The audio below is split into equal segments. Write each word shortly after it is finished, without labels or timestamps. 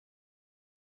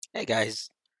Hey guys,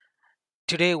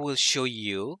 today we'll show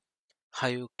you how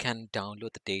you can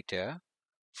download the data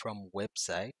from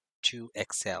website to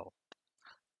Excel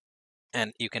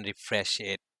and you can refresh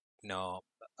it, you know,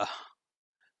 uh,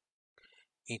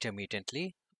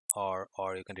 intermittently or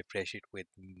you can refresh it with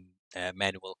a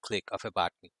manual click of a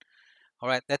button. All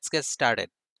right, let's get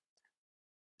started.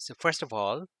 So first of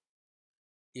all,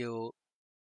 you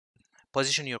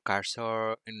position your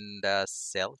cursor in the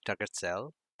cell, target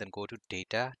cell, then go to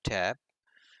Data tab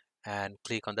and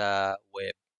click on the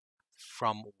web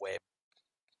from web.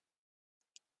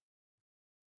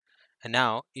 And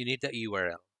now you need the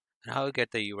URL. And how you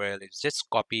get the URL is just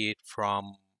copy it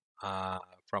uh,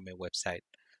 from a website.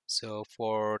 So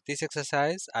for this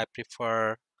exercise, I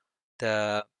prefer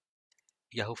the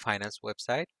Yahoo Finance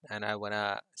website, and I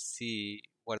wanna see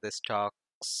what are the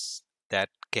stocks that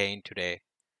gain today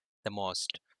the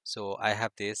most. So I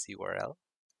have this URL,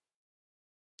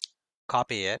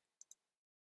 copy it,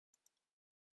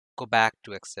 go back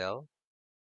to Excel,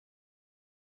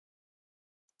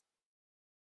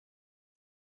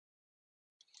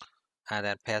 and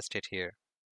then paste it here.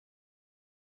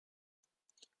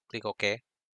 Click OK.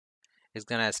 It's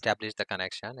gonna establish the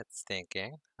connection. It's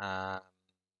thinking. While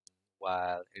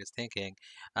it is thinking,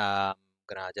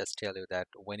 gonna just tell you that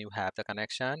when you have the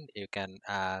connection, you can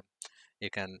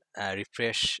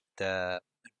refresh the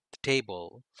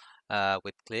table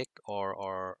with click,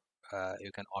 or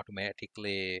you can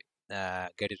automatically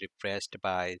get it refreshed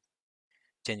by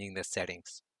changing the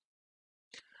settings.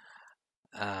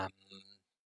 Um,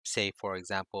 Say for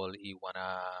example, you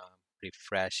wanna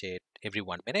refresh it every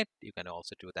 1 minute, you can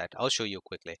also do that. I'll show you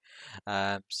quickly.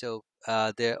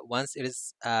 Once it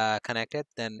is connected,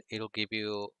 then it'll give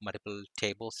you multiple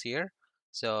tables here.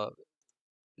 So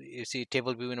you see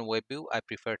table view and web view. I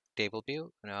prefer table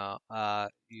view.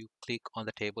 You click on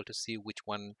the table to see which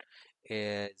one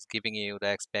is giving you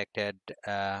the expected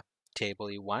table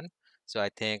you want. So I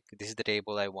think this is the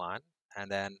table I want,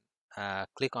 and then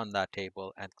click on that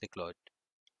table and click load.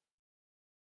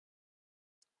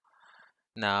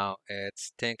 Now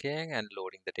it's thinking and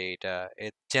loading the data.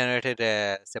 It generated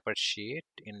a separate sheet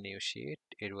in new sheet.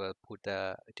 It will put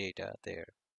the data there.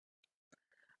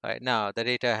 All right, now the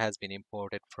data has been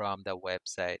imported from the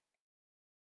website.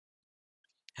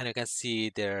 And you can see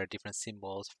there are different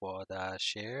symbols for the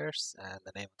shares and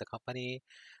the name of the company,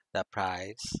 the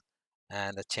price,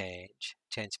 and the change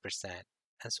percent,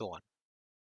 and so on.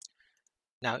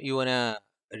 Now you wanna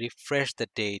refresh the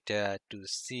data to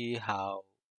see how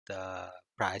the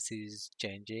price is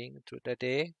changing through the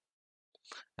day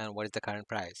and what is the current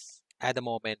price at the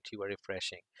moment you are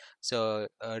refreshing. So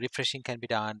refreshing can be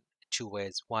done two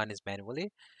ways. One is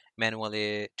manually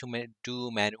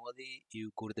do manually,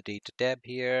 you go to the data tab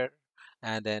here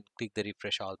and then click the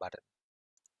refresh all button.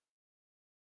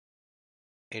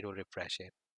 It will refresh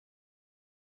it.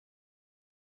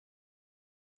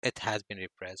 It has been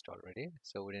refreshed already,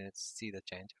 so we didn't see the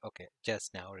change. Okay,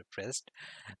 just now refreshed.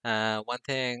 One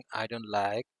thing I don't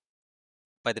like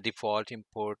by the default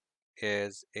import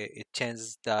is it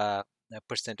changes the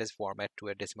percentage format to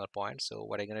a decimal point. So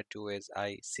what I'm gonna do is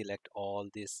I select all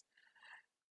this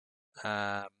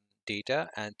um,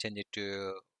 data and change it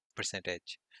to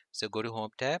percentage. So go to Home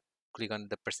tab, click on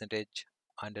the percentage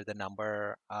under the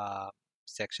number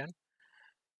section,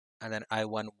 and then I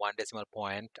want 1 decimal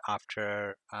point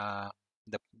after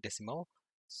the decimal.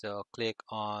 So click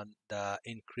on the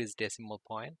increase decimal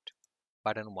point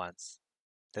button once.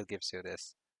 That gives you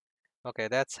this. Okay,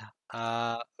 that's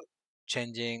uh,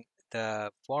 changing the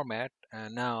format.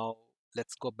 And now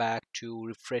let's go back to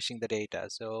refreshing the data.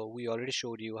 So we already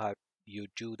showed you how you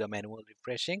do the manual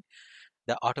refreshing.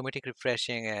 The automatic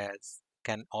refreshing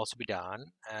can also be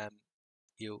done, and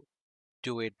you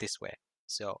do it this way.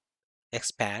 So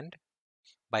expand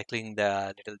by clicking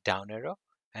the little down arrow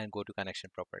and go to connection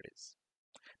properties.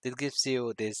 This gives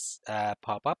you this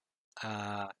pop-up.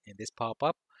 In this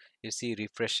pop-up, you see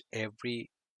refresh every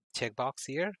checkbox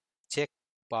here.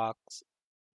 Checkbox,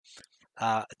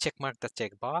 check mark the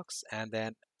checkbox and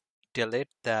then delete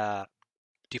the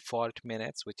default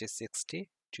minutes, which is 60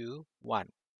 to 1.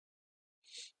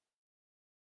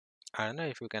 I don't know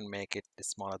if you can make it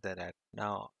smaller than that.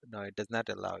 No, it does not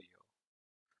allow you.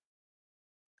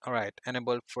 All right,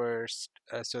 enable first.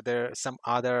 So there are some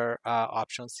other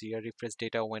options here. Refresh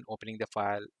data when opening the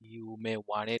file. You may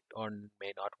want it or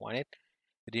may not want it.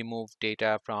 Remove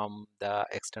data from the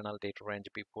external data range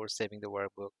before saving the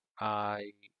workbook.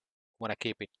 I want to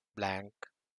keep it blank.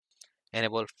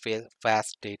 Enable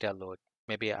fast data load.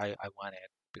 Maybe I want it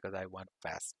because I want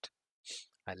fast.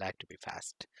 I like to be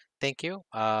fast. Thank you.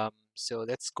 So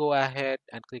let's go ahead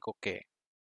and click OK.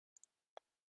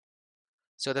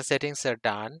 So the settings are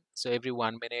done. So every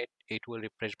 1 minute it will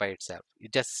refresh by itself. You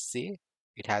just see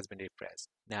it has been refreshed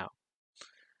now.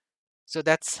 So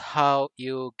that's how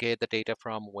you get the data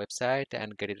from website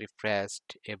and get it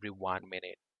refreshed every 1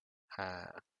 minute.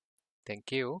 Uh,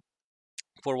 thank you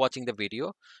for watching the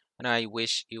video, and I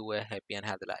wish you a happy and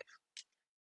healthy life.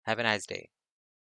 Have a nice day.